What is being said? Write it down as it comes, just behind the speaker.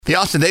The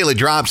Austin Daily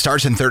Drop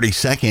starts in 30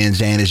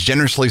 seconds and is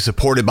generously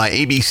supported by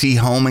ABC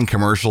Home and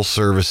Commercial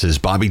Services.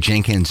 Bobby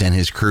Jenkins and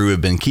his crew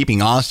have been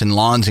keeping Austin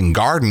lawns and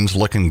gardens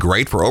looking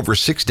great for over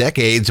 6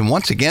 decades. And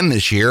once again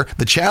this year,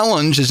 the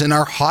challenge is in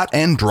our hot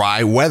and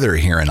dry weather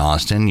here in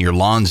Austin. Your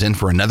lawn's in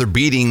for another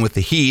beating with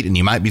the heat, and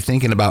you might be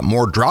thinking about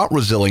more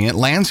drought-resilient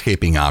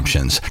landscaping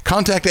options.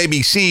 Contact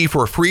ABC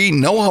for a free,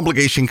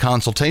 no-obligation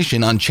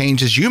consultation on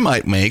changes you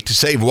might make to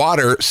save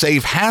water,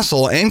 save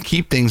hassle, and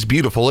keep things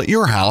beautiful at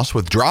your house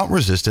with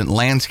drought-resistant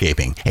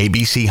landscaping.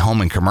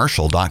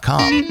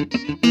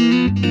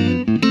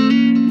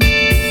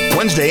 abchomeandcommercial.com.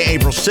 Wednesday,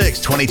 April 6,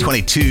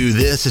 2022.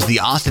 This is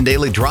the Austin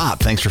Daily Drop.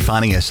 Thanks for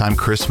finding us. I'm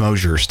Chris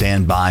Mosier.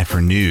 Stand by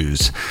for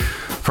news.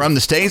 From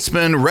the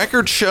Statesman,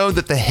 records show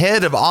that the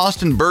head of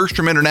Austin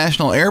Bergstrom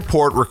International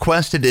Airport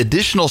requested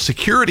additional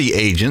security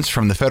agents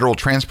from the Federal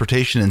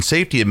Transportation and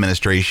Safety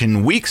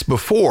Administration weeks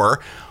before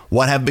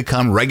what have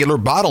become regular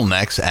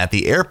bottlenecks at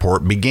the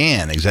airport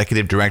began.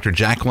 Executive Director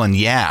Jacqueline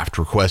Yaft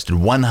requested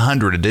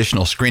 100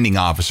 additional screening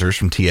officers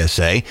from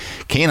TSA,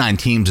 canine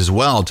teams as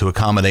well, to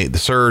accommodate the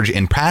surge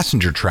in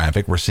passenger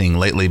traffic we're seeing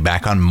lately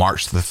back on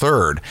March the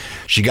 3rd.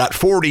 She got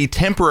 40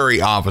 temporary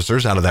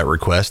officers out of that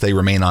request. They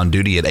remain on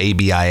duty at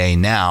ABIA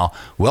now,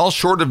 well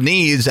short of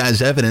needs,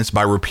 as evidenced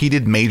by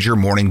repeated major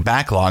morning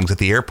backlogs at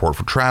the airport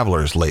for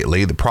travelers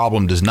lately. The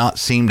problem does not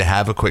seem to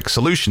have a quick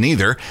solution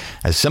either,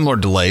 as similar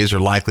delays are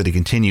likely to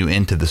continue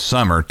into the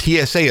summer.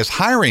 TSA is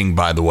hiring,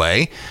 by the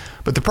way,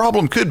 but the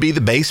problem could be the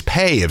base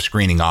pay of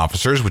screening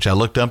officers, which I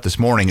looked up this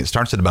morning. It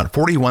starts at about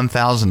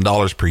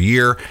 $41,000 per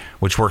year,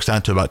 which works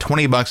out to about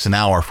 $20 an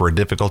hour for a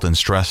difficult and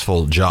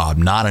stressful job.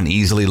 Not an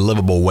easily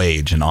livable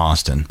wage in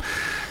Austin.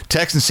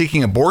 Texans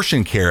seeking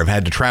abortion care have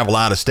had to travel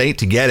out of state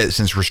to get it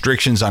since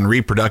restrictions on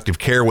reproductive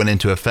care went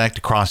into effect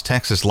across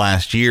Texas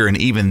last year, and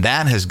even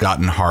that has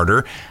gotten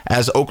harder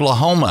as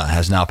Oklahoma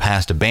has now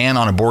passed a ban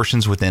on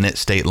abortions within its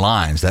state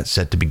lines. That's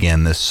set to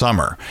begin this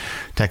summer.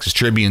 Texas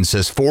Tribune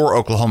says 4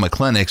 Oklahoma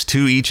clinics,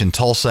 2 each in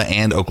Tulsa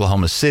and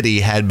Oklahoma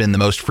City, had been the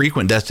most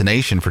frequent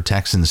destination for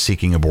Texans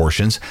seeking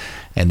abortions,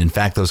 and in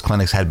fact those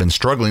clinics had been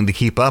struggling to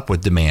keep up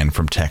with demand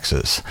from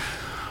Texas.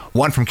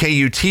 One from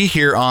KUT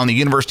here on the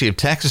University of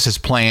Texas's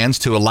plans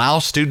to allow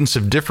students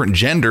of different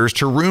genders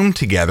to room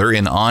together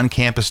in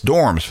on-campus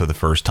dorms for the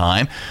first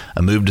time,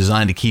 a move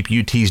designed to keep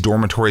UT's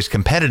dormitories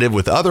competitive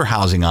with other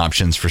housing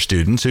options for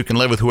students who can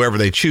live with whoever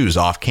they choose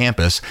off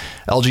campus.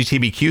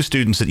 LGBTQ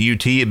students at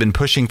UT have been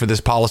pushing for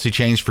this policy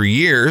change for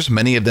years.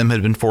 Many of them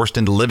have been forced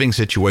into living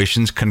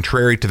situations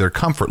contrary to their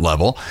comfort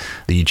level.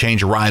 The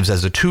change arrives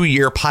as a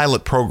 2-year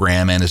pilot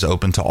program and is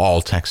open to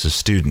all Texas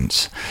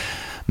students.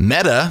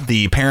 Meta,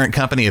 the parent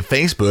company of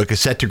Facebook, is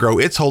set to grow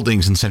its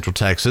holdings in Central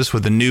Texas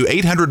with a new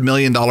 $800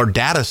 million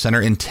data center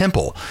in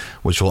Temple,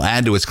 which will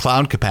add to its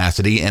cloud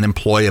capacity and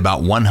employ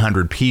about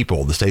 100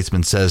 people. The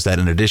Statesman says that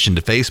in addition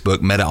to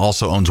Facebook, Meta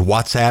also owns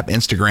WhatsApp,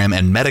 Instagram,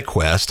 and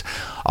MetaQuest,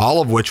 all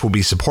of which will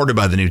be supported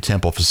by the new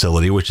Temple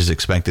facility, which is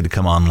expected to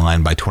come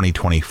online by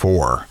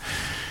 2024.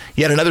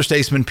 Yet another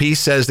Statesman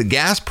piece says that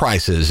gas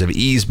prices have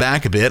eased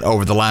back a bit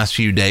over the last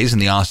few days in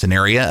the Austin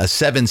area. A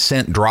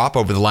 7-cent drop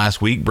over the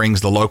last week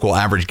brings the local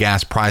average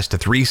gas price to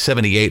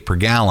 $3.78 per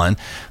gallon.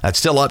 That's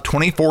still up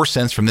 24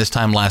 cents from this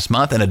time last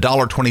month and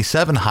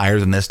 $1.27 higher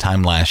than this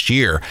time last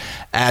year.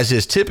 As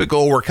is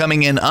typical, we're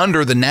coming in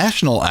under the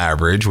national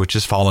average, which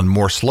has fallen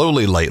more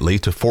slowly lately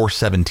to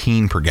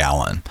 $4.17 per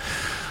gallon.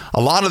 A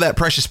lot of that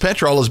precious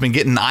petrol has been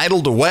getting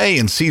idled away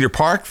in Cedar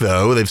Park,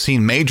 though. They've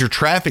seen major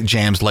traffic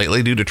jams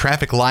lately due to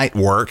traffic light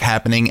work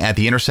happening at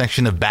the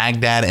intersection of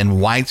Baghdad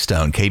and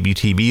Whitestone.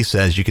 KBTB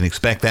says you can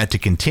expect that to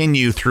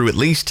continue through at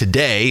least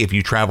today. If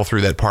you travel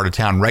through that part of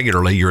town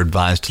regularly, you're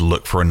advised to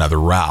look for another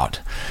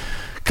route.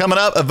 Coming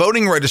up, a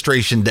voting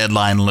registration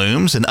deadline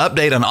looms, an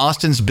update on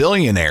Austin's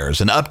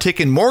billionaires, an uptick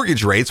in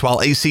mortgage rates while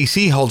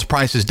ACC holds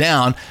prices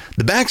down,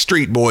 the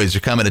Backstreet Boys are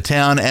coming to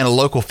town, and a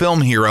local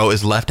film hero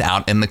is left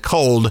out in the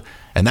cold.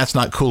 And that's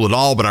not cool at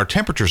all, but our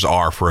temperatures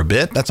are for a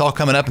bit. That's all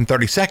coming up in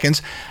 30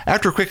 seconds.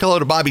 After a quick hello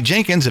to Bobby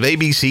Jenkins of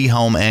ABC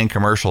Home and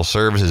Commercial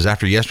Services.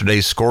 After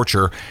yesterday's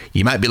scorcher,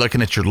 you might be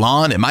looking at your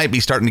lawn. It might be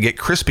starting to get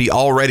crispy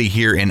already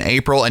here in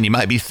April, and you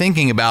might be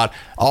thinking about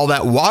all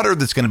that water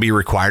that's going to be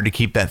required to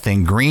keep that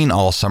thing green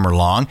all summer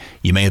long.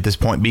 You may at this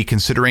point be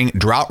considering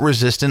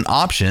drought-resistant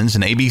options,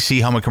 and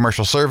ABC Home and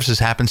Commercial Services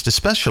happens to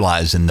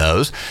specialize in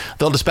those.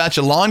 They'll dispatch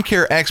a lawn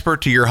care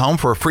expert to your home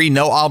for a free,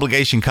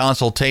 no-obligation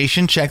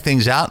consultation. Check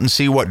things out and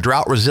see what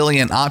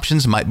drought-resilient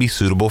options might be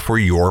suitable for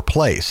your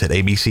place at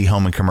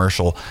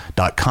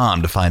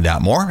abchomeandcommercial.com to find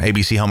out more.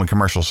 ABC Home and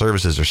Commercial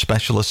Services are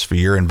specialists for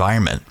your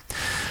environment.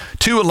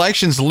 2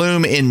 elections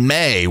loom in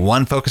May,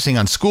 one focusing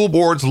on school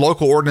boards,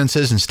 local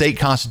ordinances, and state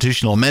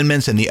constitutional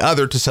amendments, and the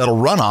other to settle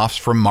runoffs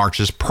from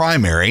March's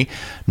primary.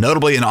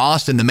 Notably in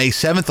Austin, the May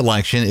 7th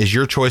election is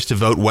your choice to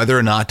vote whether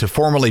or not to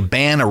formally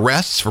ban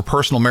arrests for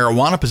personal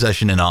marijuana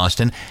possession in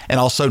Austin, and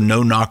also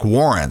no-knock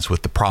warrants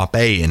with the Prop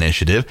A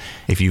initiative.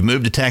 If you've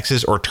moved to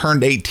Texas or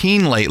turned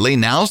 18 lately,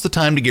 now's the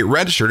time to get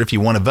registered if you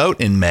want to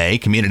vote in May.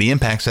 Community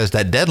Impact says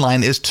that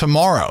deadline is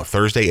tomorrow,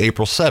 Thursday,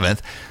 April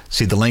 7th.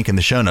 See the link in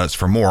the show notes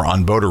for more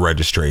on voter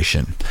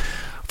registration.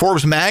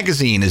 Forbes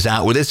magazine is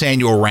out with its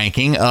annual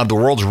ranking of the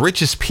world's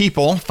richest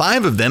people.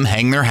 5 of them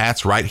hang their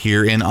hats right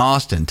here in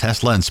Austin.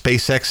 Tesla and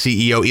SpaceX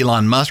CEO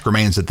Elon Musk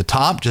remains at the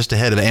top, just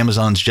ahead of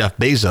Amazon's Jeff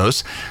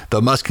Bezos, though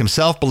Musk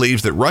himself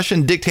believes that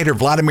Russian dictator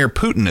Vladimir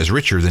Putin is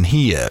richer than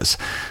he is.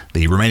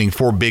 The remaining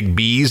 4 big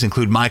Bs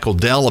include Michael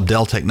Dell of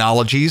Dell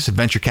Technologies,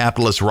 venture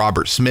capitalist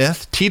Robert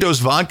Smith, Tito's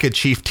Vodka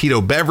chief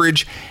Tito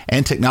Beveridge,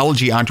 and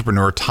technology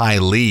entrepreneur Ty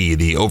Lee.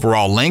 The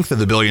overall length of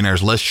the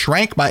billionaires list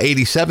shrank by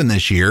 87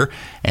 this year,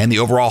 and the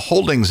overall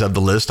holdings of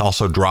the list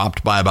also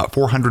dropped by about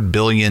 $400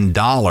 billion,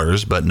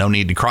 but no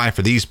need to cry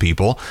for these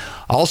people.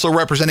 Also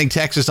representing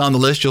Texas on the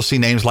list, you'll see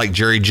names like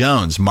Jerry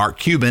Jones, Mark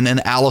Cuban,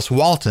 and Alice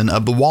Walton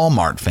of the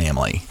Walmart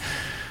family.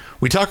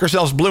 We talk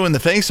ourselves blue in the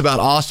face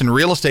about Austin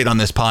real estate on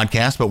this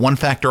podcast, but one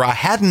factor I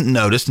hadn't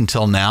noticed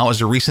until now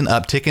is a recent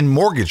uptick in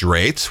mortgage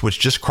rates,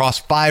 which just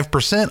crossed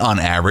 5% on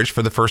average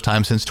for the first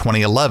time since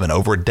 2011,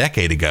 over a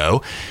decade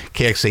ago.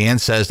 KXAN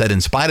says that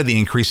in spite of the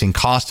increasing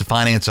cost to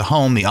finance a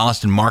home, the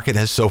Austin market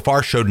has so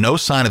far showed no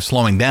sign of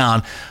slowing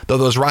down, though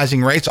those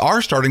rising rates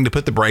are starting to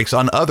put the brakes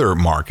on other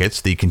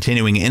markets. The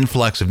continuing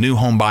influx of new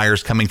home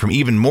buyers coming from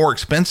even more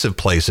expensive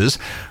places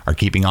are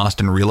keeping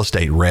Austin real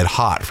estate red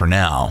hot for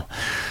now.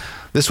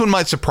 This one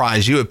might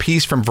surprise you. A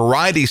piece from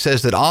Variety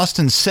says that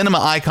Austin cinema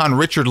icon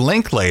Richard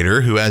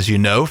Linklater, who, as you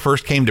know,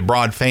 first came to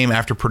broad fame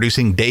after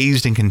producing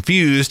Dazed and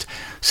Confused,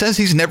 says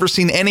he's never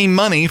seen any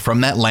money from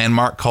that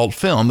landmark cult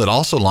film that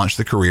also launched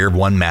the career of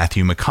one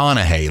Matthew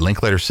McConaughey.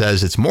 Linklater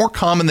says it's more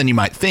common than you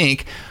might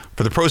think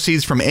for the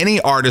proceeds from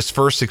any artist's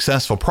first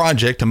successful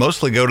project to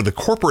mostly go to the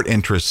corporate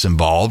interests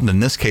involved, in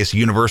this case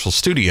Universal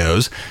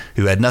Studios,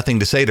 who had nothing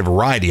to say to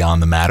Variety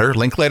on the matter.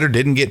 Linklater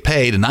didn't get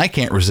paid, and I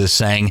can't resist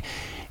saying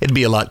it'd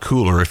be a lot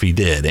cooler if he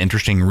did.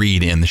 Interesting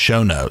read in the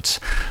show notes.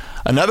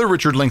 Another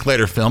Richard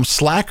Linklater film,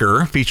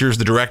 Slacker, features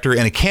the director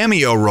in a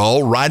cameo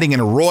role riding in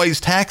a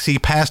Roy's taxi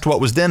past what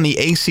was then the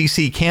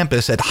ACC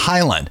campus at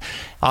Highland.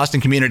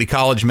 Austin Community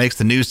College makes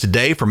the news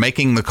today for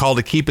making the call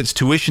to keep its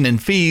tuition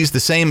and fees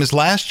the same as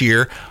last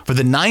year for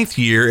the 9th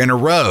year in a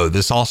row.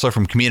 This also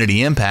from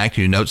Community Impact,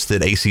 who notes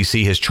that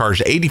ACC has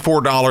charged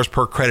 $84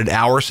 per credit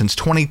hour since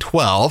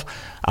 2012.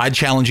 I'd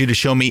challenge you to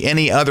show me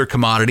any other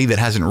commodity that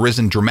hasn't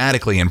risen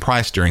dramatically in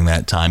price during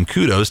that time.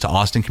 Kudos to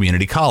Austin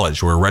Community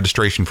College, where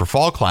registration for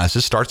fall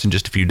classes starts in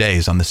just a few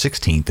days on the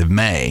 16th of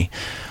May.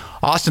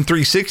 Austin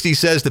 360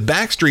 says the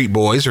Backstreet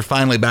Boys are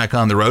finally back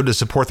on the road to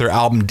support their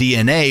album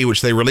DNA,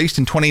 which they released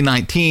in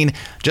 2019,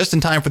 just in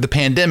time for the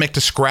pandemic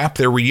to scrap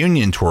their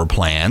reunion tour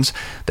plans.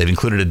 They've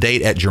included a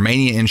date at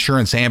Germania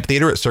Insurance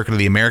Amphitheater at Circuit of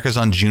the Americas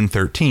on June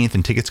 13th,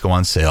 and tickets go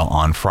on sale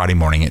on Friday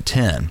morning at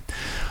 10.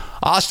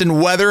 Austin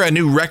weather, a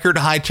new record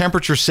high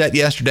temperature set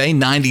yesterday,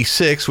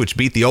 96, which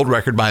beat the old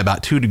record by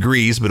about 2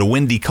 degrees, but a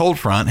windy cold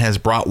front has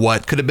brought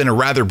what could have been a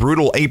rather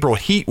brutal April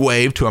heat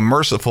wave to a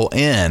merciful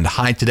end.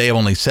 High today of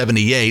only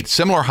 78,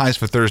 similar highs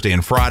for Thursday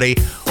and Friday.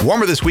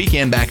 Warmer this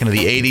weekend back into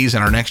the 80s,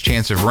 and our next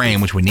chance of rain,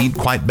 which we need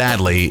quite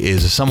badly,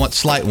 is a somewhat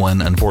slight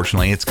one.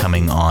 Unfortunately, it's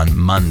coming on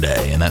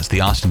Monday. And that's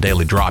the Austin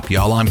Daily Drop,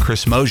 y'all. I'm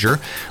Chris Mosier.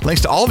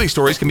 Links to all these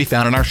stories can be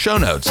found in our show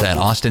notes at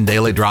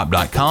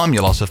austindailydrop.com.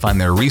 You'll also find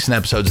their recent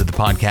episodes of the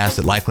podcast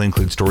that likely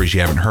include stories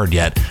you haven't heard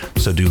yet,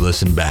 so do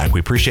listen back.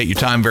 We appreciate your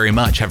time very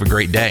much. Have a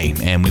great day,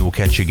 and we will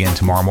catch you again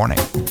tomorrow morning.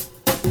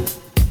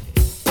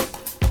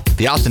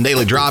 The Austin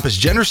Daily Drop is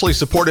generously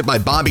supported by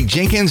Bobby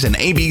Jenkins and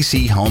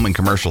ABC Home and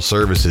Commercial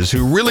Services,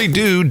 who really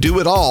do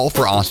it all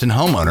for Austin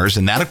homeowners,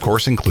 and that, of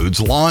course, includes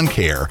lawn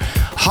care.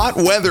 Hot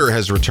weather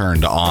has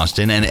returned to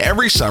Austin, and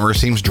every summer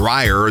seems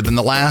drier than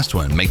the last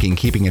one, making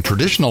keeping a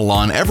traditional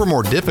lawn ever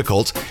more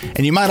difficult,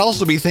 and you might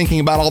also be thinking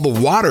about all the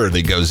water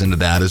that goes into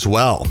that as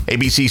well.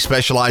 ABC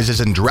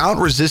specializes in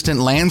drought-resistant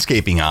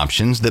landscaping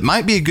options that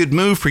might be a good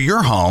move for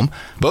your home,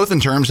 both in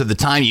terms of the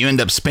time you end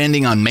up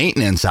spending on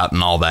maintenance out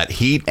in all that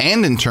heat,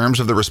 and in terms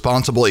of the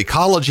responsible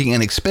ecology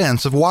and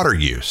expense of water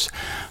use.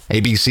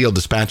 ABC will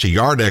dispatch a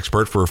yard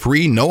expert for a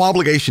free,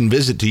 no-obligation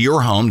visit to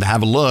your home to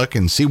have a look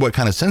and see what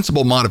kind of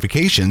sensible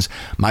modifications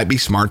might be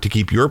smart to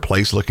keep your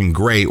place looking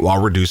great while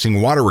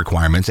reducing water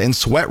requirements and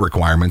sweat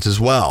requirements as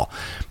well.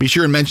 Be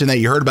sure and mention that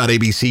you heard about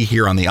ABC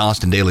here on the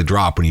Austin Daily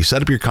Drop when you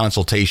set up your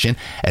consultation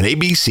at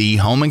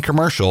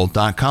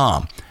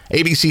abchomeandcommercial.com.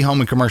 ABC Home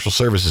and Commercial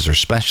Services are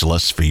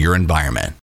specialists for your environment.